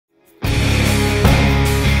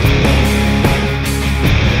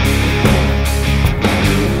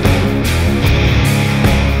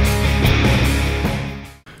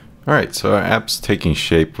Alright, so our app's taking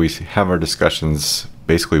shape. We have our discussions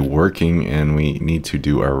basically working, and we need to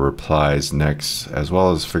do our replies next, as well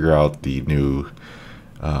as figure out the new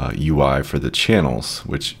UI for the channels,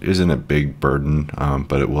 which isn't a big burden,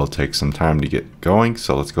 but it will take some time to get going.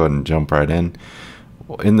 So let's go ahead and jump right in.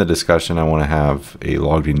 In the discussion, I want to have a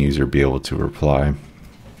logged in user be able to reply.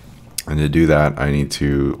 And to do that, I need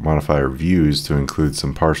to modify our views to include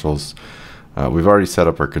some partials. We've already set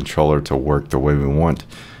up our controller to work the way we want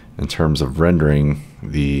in terms of rendering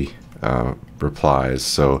the replies.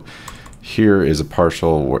 So here is a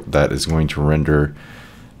partial that is going to render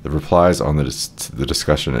the replies on the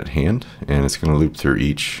discussion at hand, and it's going to loop through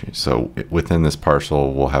each. So within this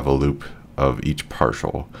partial, we'll have a loop of each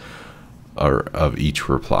partial, or of each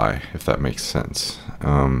reply, if that makes sense.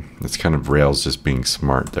 It's kind of Rails just being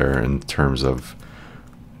smart there in terms of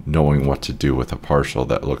knowing what to do with a partial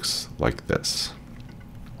that looks like this.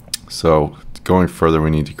 So going further,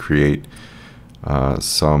 we need to create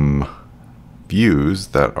some views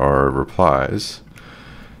that are replies.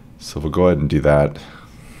 So we'll go ahead and do that,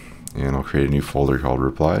 and I'll create a new folder called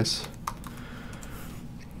replies.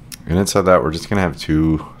 And inside that, we're just going to have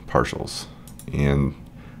two partials, and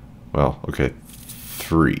well, okay,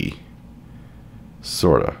 three,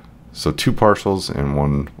 sorta. So two partials and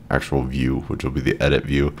one actual view, which will be the edit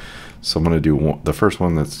view. So I'm going to do the first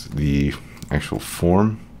one, that's the actual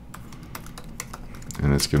form,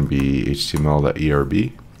 and it's going to be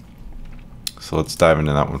html.erb. So let's dive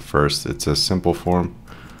into that one first. It's a simple form.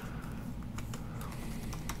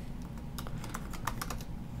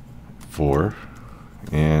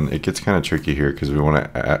 And it gets kind of tricky here because we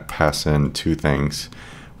want to pass in two things,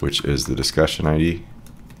 which is the discussion ID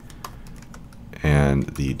and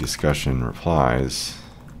the discussion replies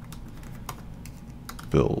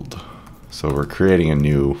build. So we're creating a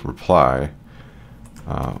new reply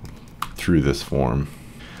through this form.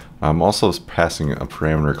 I'm also passing a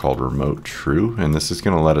parameter called remote true, and this is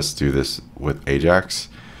going to let us do this with Ajax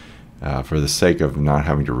for the sake of not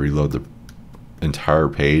having to reload the entire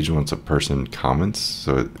page once a person comments,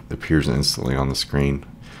 so it appears instantly on the screen.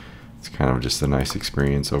 It's kind of just a nice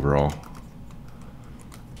experience overall.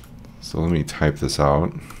 So let me type this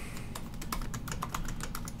out.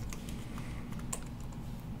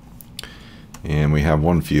 And we have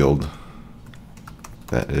one field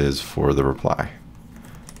that is for the reply.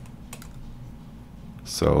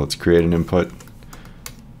 So let's create an input,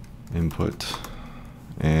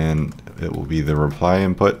 and it will be the reply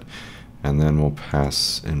input, and then we'll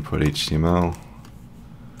pass input HTML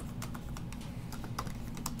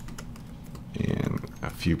and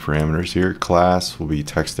a few parameters here. Class will be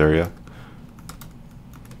text area.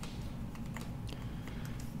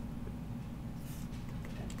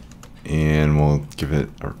 And we'll give it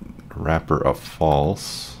a wrapper of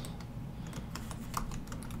false.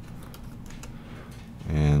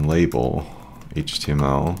 And label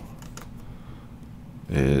HTML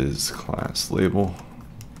is class label.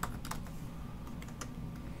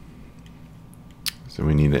 So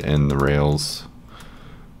we need to end the Rails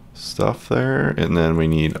stuff there, and then we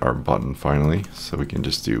need our button finally. So we can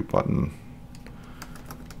just do button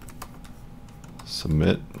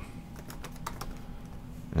submit,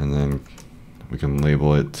 and then we can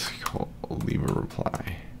label it leave a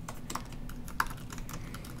reply.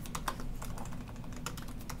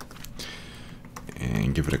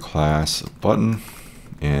 And give it a class button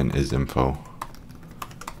and is info.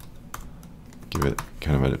 Give it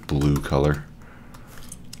kind of a blue color.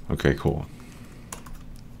 Okay, cool.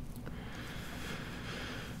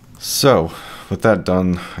 So with that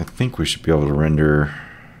done, I think we should be able to render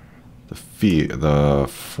the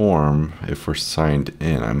form if we're signed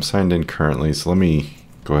in. I'm signed in currently, so let me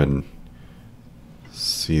go ahead and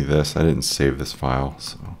see this. I didn't save this file,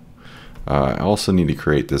 so I also need to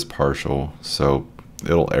create this partial, so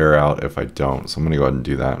it'll error out if I don't. So I'm going to go ahead and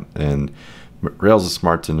do that. And Rails is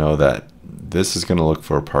smart to know that this is going to look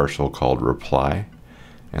for a partial called reply,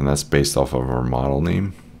 and that's based off of our model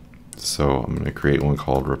name. So I'm going to create one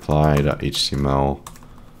called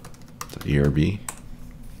reply.html.erb.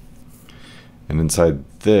 And inside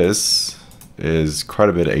this is quite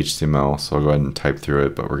a bit of HTML, so I'll go ahead and type through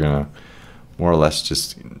it, but we're going to more or less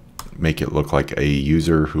just make it look like a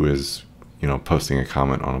user who is, posting a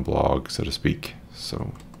comment on a blog, so to speak.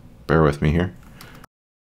 So bear with me here.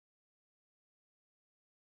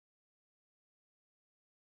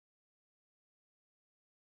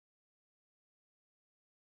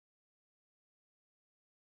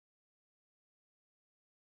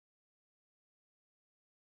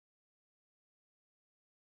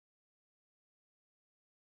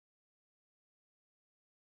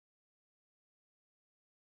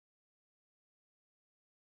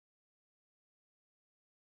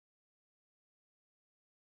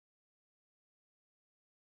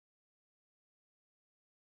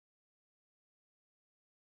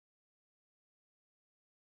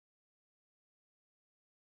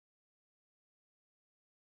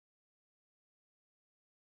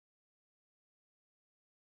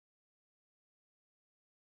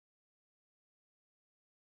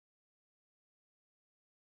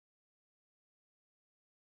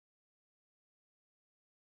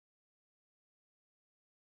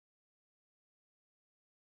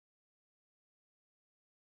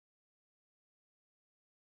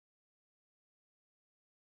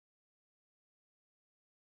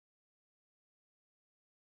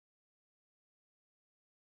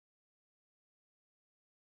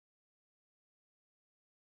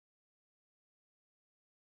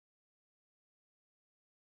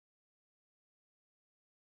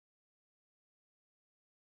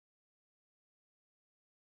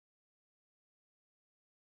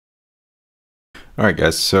 All right,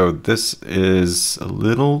 guys, so this is a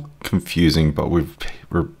little confusing, but we're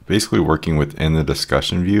basically working within the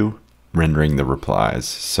discussion view, rendering the replies.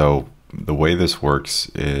 So the way this works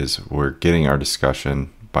is we're getting our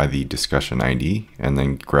discussion by the discussion ID and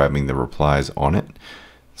then grabbing the replies on it.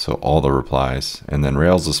 So all the replies, and then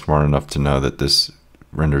Rails is smart enough to know that this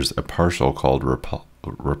renders a partial called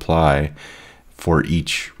reply for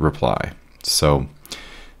each reply. So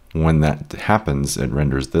when that happens, it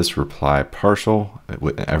renders this reply partial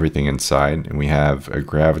with everything inside, and we have a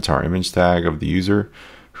gravatar image tag of the user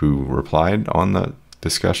who replied on the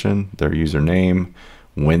discussion, their username,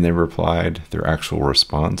 when they replied, their actual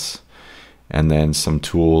response, and then some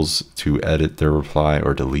tools to edit their reply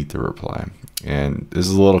or delete the reply. And this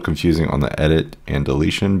is a little confusing on the edit and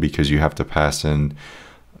deletion because you have to pass in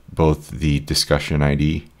both the discussion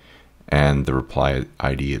ID and the reply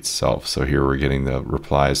ID itself. So here we're getting the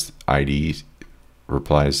replies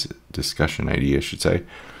discussion ID, I should say.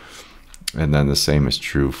 And then the same is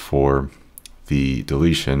true for the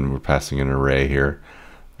deletion. We're passing an array here.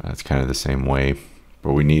 It's kind of the same way,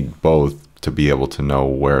 but we need both to be able to know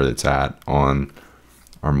where it's at on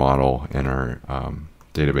our model and our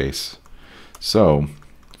database. So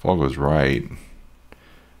if all goes right,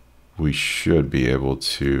 we should be able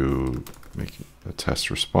to make a test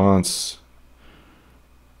response,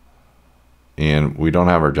 and we don't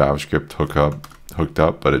have our JavaScript hooked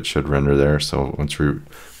up, but it should render there. So once we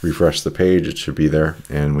refresh the page, it should be there,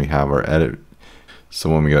 and we have our edit. So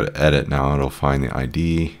when we go to edit now, it'll find the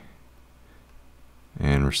ID,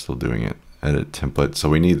 and we're still doing it. Edit template. So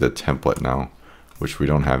we need the template now, which we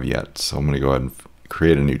don't have yet. So I'm going to go ahead and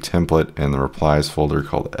create a new template in the replies folder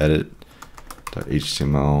called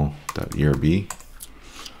edit.html.erb.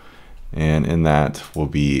 And in that will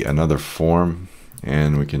be another form,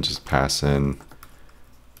 and we can just pass in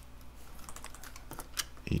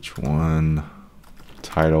each one,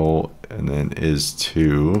 title, and then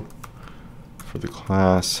is2 for the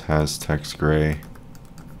class, has text gray,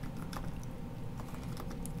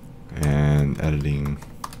 and editing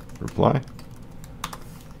reply.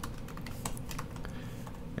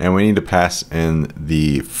 And we need to pass in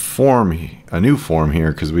the form, a new form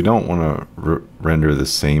here, because we don't want to render the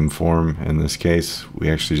same form in this case. We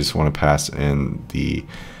actually just want to pass in the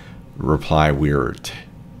reply we're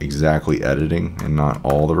exactly editing and not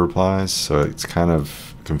all the replies. So it's kind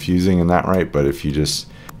of confusing in that, right? But if you just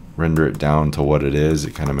render it down to what it is,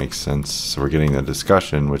 it kind of makes sense. So we're getting the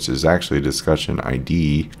discussion, which is actually discussion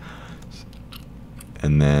ID,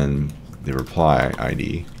 and then the reply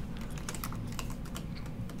ID.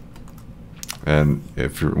 And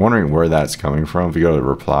if you're wondering where that's coming from, if you go to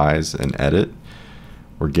replies and edit,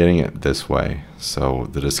 we're getting it this way. So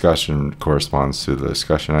the discussion corresponds to the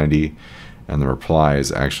discussion ID, and the reply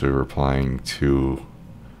is actually replying to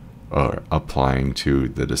or applying to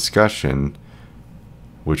the discussion,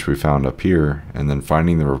 which we found up here, and then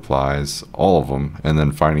finding the replies, all of them, and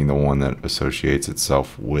then finding the one that associates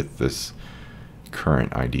itself with this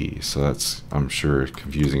current ID. So that's, I'm sure,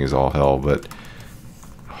 confusing as all hell, but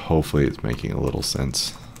hopefully it's making a little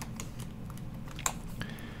sense.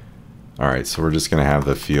 All right, so we're just going to have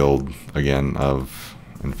the field again of,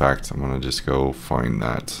 in fact, I'm going to just go find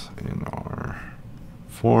that in our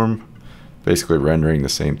form. Basically rendering the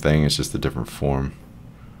same thing, it's just a different form.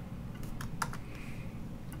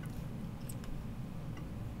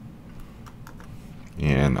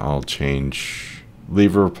 And I'll change,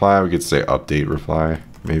 leave a reply, we could say update reply,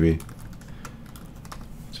 maybe.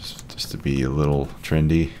 Just to be a little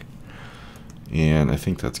trendy. And I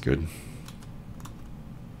think that's good.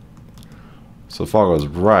 So if all goes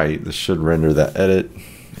right, this should render that edit.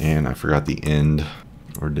 And I forgot the end,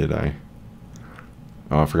 or did I?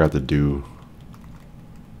 Oh, I forgot to do.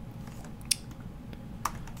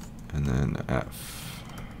 And then F.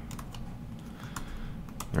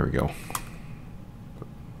 There we go.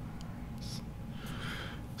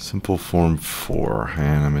 Simple form 4,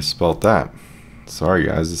 and I misspelled that. Sorry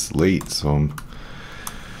guys, it's late, so I'm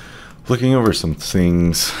looking over some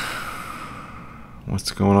things.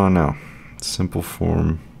 What's going on now? Simple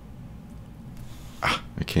form.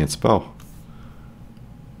 I can't spell.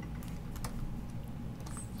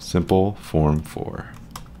 Simple form 4.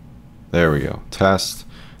 There we go. Test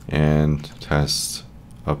and test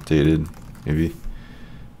updated, maybe.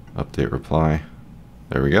 Update reply.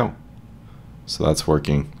 There we go. So that's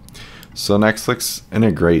working. So next, let's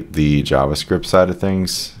integrate the JavaScript side of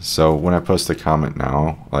things. So when I post a comment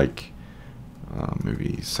now, like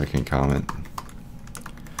maybe second comment,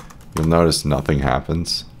 you'll notice nothing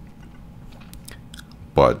happens,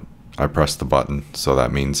 but I pressed the button. So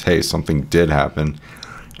that means, hey, something did happen.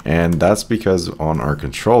 And that's because on our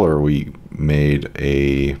controller, we made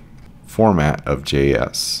a format of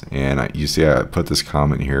JS, and you see I put this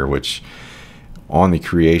comment here, which on the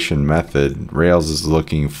creation method, Rails is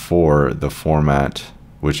looking for the format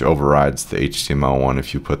which overrides the HTML one.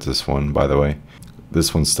 If you put this one, by the way,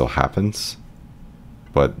 this one still happens,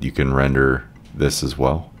 but you can render this as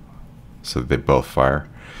well, so they both fire.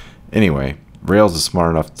 Anyway, Rails is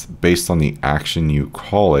smart enough to, based on the action you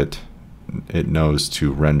call it, it knows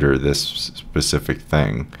to render this specific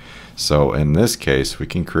thing. So in this case, we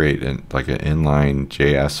can create like an inline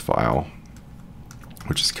JS file,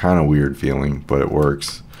 which is kind of weird feeling, but it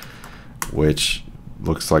works, which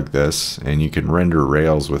looks like this, and you can render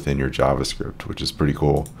Rails within your JavaScript, which is pretty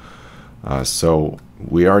cool. So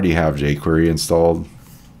we already have jQuery installed.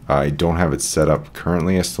 I don't have it set up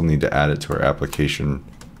currently. I still need to add it to our application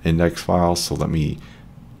index file. So let me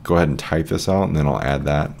go ahead and type this out, and then I'll add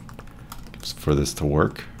that for this to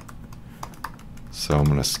work. So I'm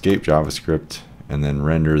going to escape JavaScript and then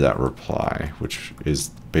render that reply, which is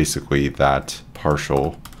basically that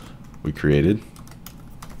partial we created.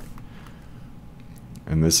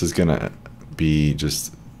 And this is going to be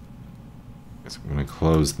just, so I'm going to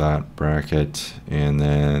close that bracket and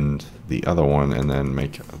then the other one, and then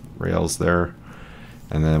make Rails there.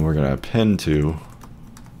 And then we're going to append to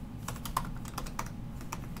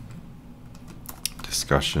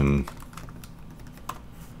discussion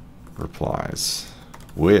replies,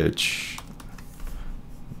 which,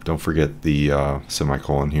 don't forget the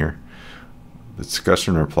semicolon here. The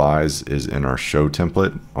discussion replies is in our show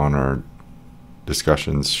template on our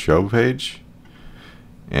discussions show page,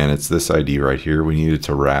 and it's this ID right here. We needed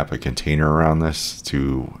to wrap a container around this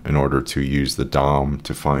in order to use the DOM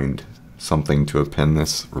to find something to append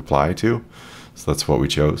this reply to. So that's what we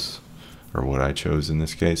chose, or what I chose in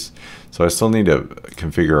this case. So I still need to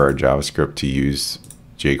configure our JavaScript to use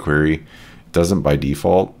jQuery. It doesn't by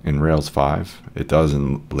default in Rails 5. It does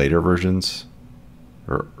in later versions,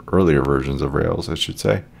 or earlier versions of Rails, I should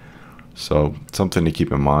say. So something to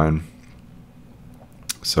keep in mind.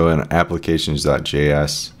 So in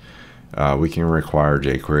applications.js, we can require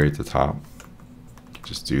jQuery at the top.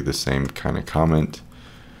 Just do the same kind of comment,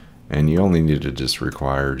 and you only need to just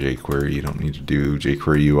require jQuery. You don't need to do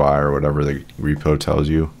jQuery UI or whatever the repo tells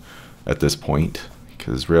you at this point,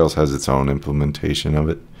 because Rails has its own implementation of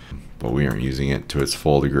it, but we aren't using it to its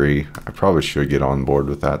full degree. I probably should get on board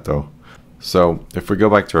with that though. So if we go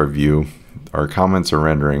back to our view, our comments are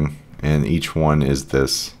rendering, and each one is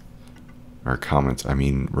this. Our comments, I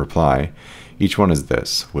mean reply, each one is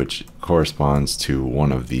this, which corresponds to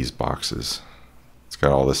one of these boxes. It's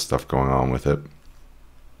got all this stuff going on with it.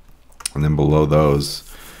 And then below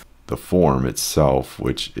those, the form itself,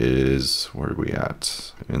 which is, where are we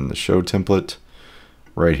at? In the show template,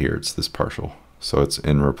 right here, it's this partial. So it's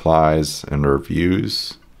in replies and our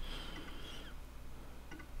views,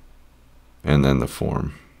 and then the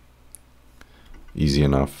form. Easy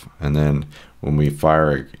enough. And then when we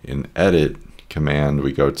fire an edit command,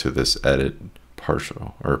 we go to this edit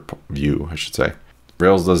partial, or view, I should say.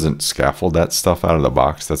 Rails doesn't scaffold that stuff out of the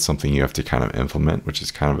box. That's something you have to kind of implement, which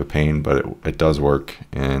is kind of a pain, but it does work,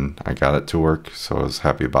 and I got it to work, so I was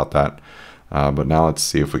happy about that. But now let's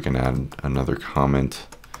see if we can add another comment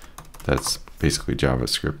that's basically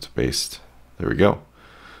JavaScript based. There we go.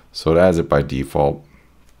 So it adds it by default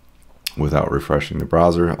without refreshing the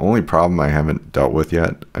browser. Only problem I haven't dealt with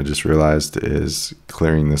yet, I just realized, is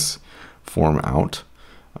clearing this form out.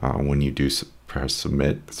 When you do press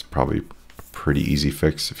submit, it's probably a pretty easy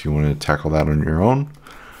fix if you want to tackle that on your own.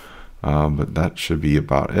 But that should be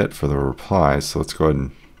about it for the replies. So let's go ahead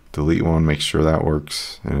and delete one, make sure that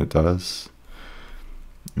works, and it does.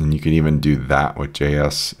 And you can even do that with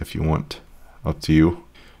JS if you want, up to you.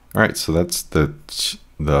 All right, so that's the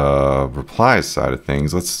replies side of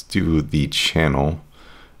things. Let's do the channel,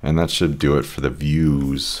 and that should do it for the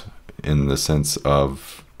views in the sense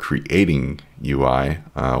of creating UI.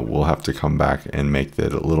 We'll have to come back and make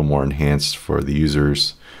that a little more enhanced for the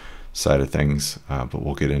users side of things, but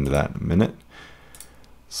we'll get into that in a minute.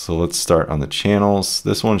 So let's start on the channels.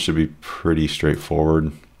 This one should be pretty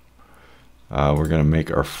straightforward. We're going to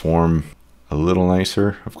make our form a little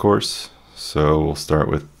nicer, of course. So we'll start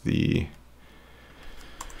with the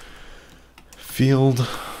field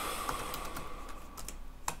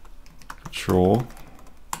control,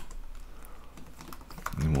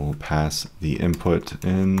 and we'll pass the input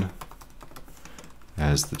in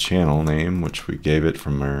as the channel name, which we gave it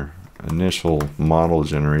from our initial model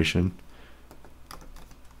generation,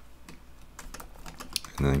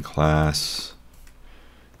 and then class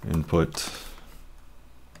input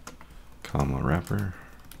comma wrapper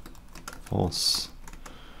false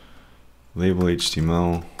label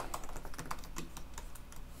HTML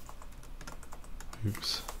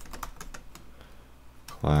Oops.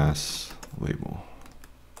 Class label.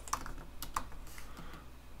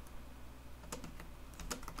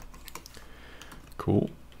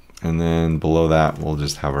 Cool. And then below that, we'll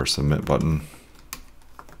just have our submit button.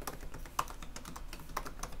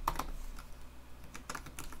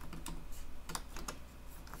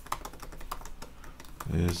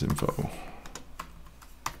 Is info.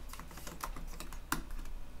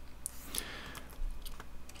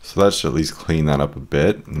 So that should at least clean that up a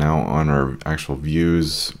bit. Now on our actual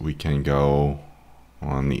views, we can go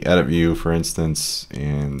on the edit view, for instance,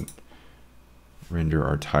 and render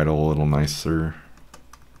our title a little nicer.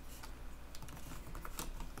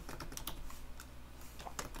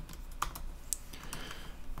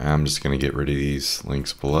 I'm just going to get rid of these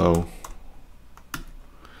links below.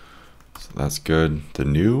 So that's good. The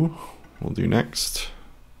new we'll do next.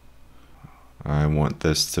 I want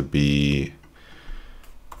this to be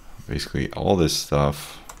basically all this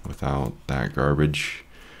stuff without that garbage.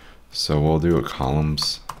 So we'll do a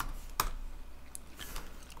columns.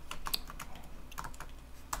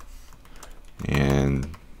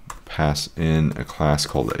 And pass in a class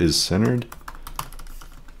called isCentered,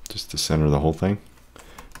 just to center the whole thing.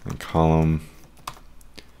 And column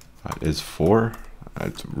is4.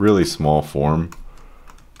 It's a really small form.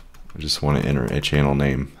 I just want to enter a channel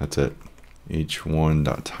name. That's it.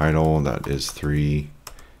 h1.title, that is 3,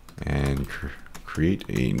 and create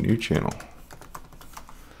a new channel.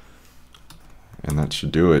 And that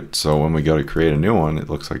should do it. So when we go to create a new one, it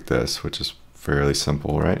looks like this, which is fairly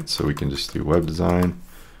simple, right? So we can just do web design,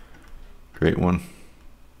 create one.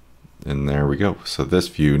 And there we go. So this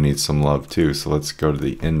view needs some love too. So let's go to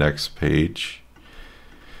the index page.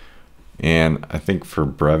 And I think for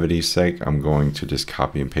brevity's sake, I'm going to just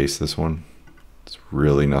copy and paste this one. It's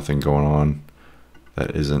really nothing going on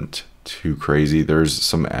that isn't too crazy. There's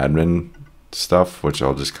some admin stuff, which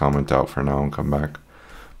I'll just comment out for now and come back.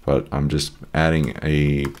 But I'm just adding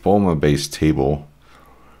a Bulma based table,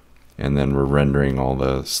 and then we're rendering all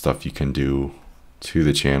the stuff you can do to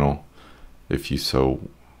the channel if you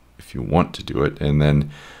want to do it. And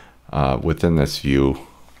then within this view,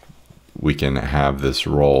 we can have this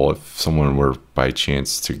role. If someone were by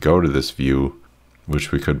chance to go to this view,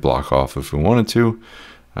 which we could block off if we wanted to,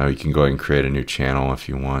 you can go ahead and create a new channel if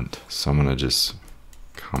you want. So I'm gonna just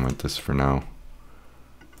comment this for now.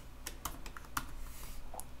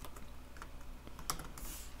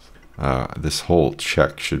 This whole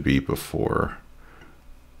check should be before.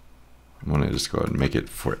 I'm gonna just go ahead and make it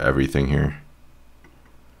for everything here.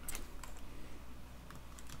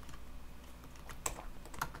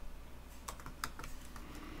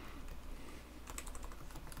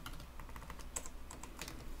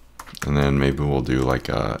 And then maybe we'll do like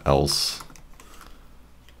a else,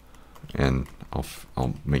 and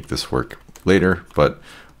I'll make this work later, but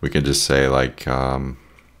we could just say like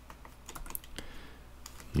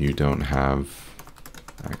you don't have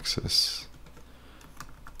access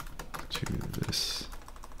to this.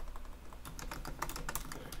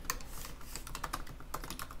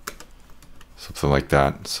 Something like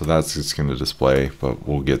that. So that's just going to display, but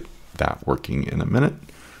we'll get that working in a minute.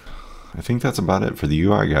 I think that's about it for the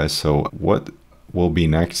UI, guys. So what will be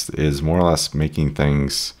next is more or less making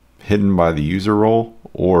things hidden by the user role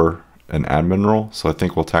or an admin role. So I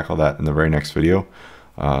think we'll tackle that in the very next video.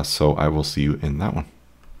 So I will see you in that one.